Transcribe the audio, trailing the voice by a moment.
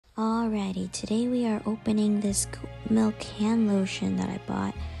Alrighty, today we are opening this milk hand lotion that I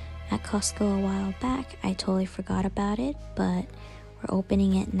bought at Costco a while back. I totally forgot about it, but we're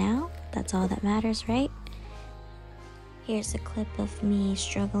opening it now. That's all that matters, right? Here's a clip of me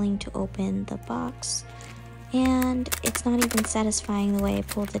struggling to open the box, and it's not even satisfying the way I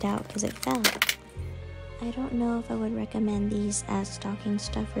pulled it out because it fell. I don't know if I would recommend these as stocking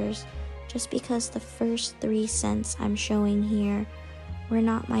stuffers just because the first 3 scents I'm showing here were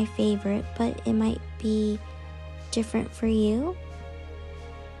not my favorite, but it might be different for you.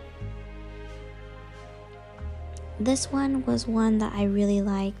 This one was one that I really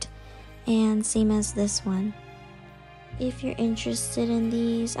liked, and same as this one. If you're interested in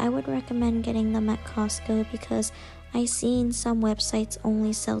these, I would recommend getting them at Costco because I've seen some websites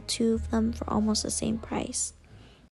only sell 2 of them for almost the same price.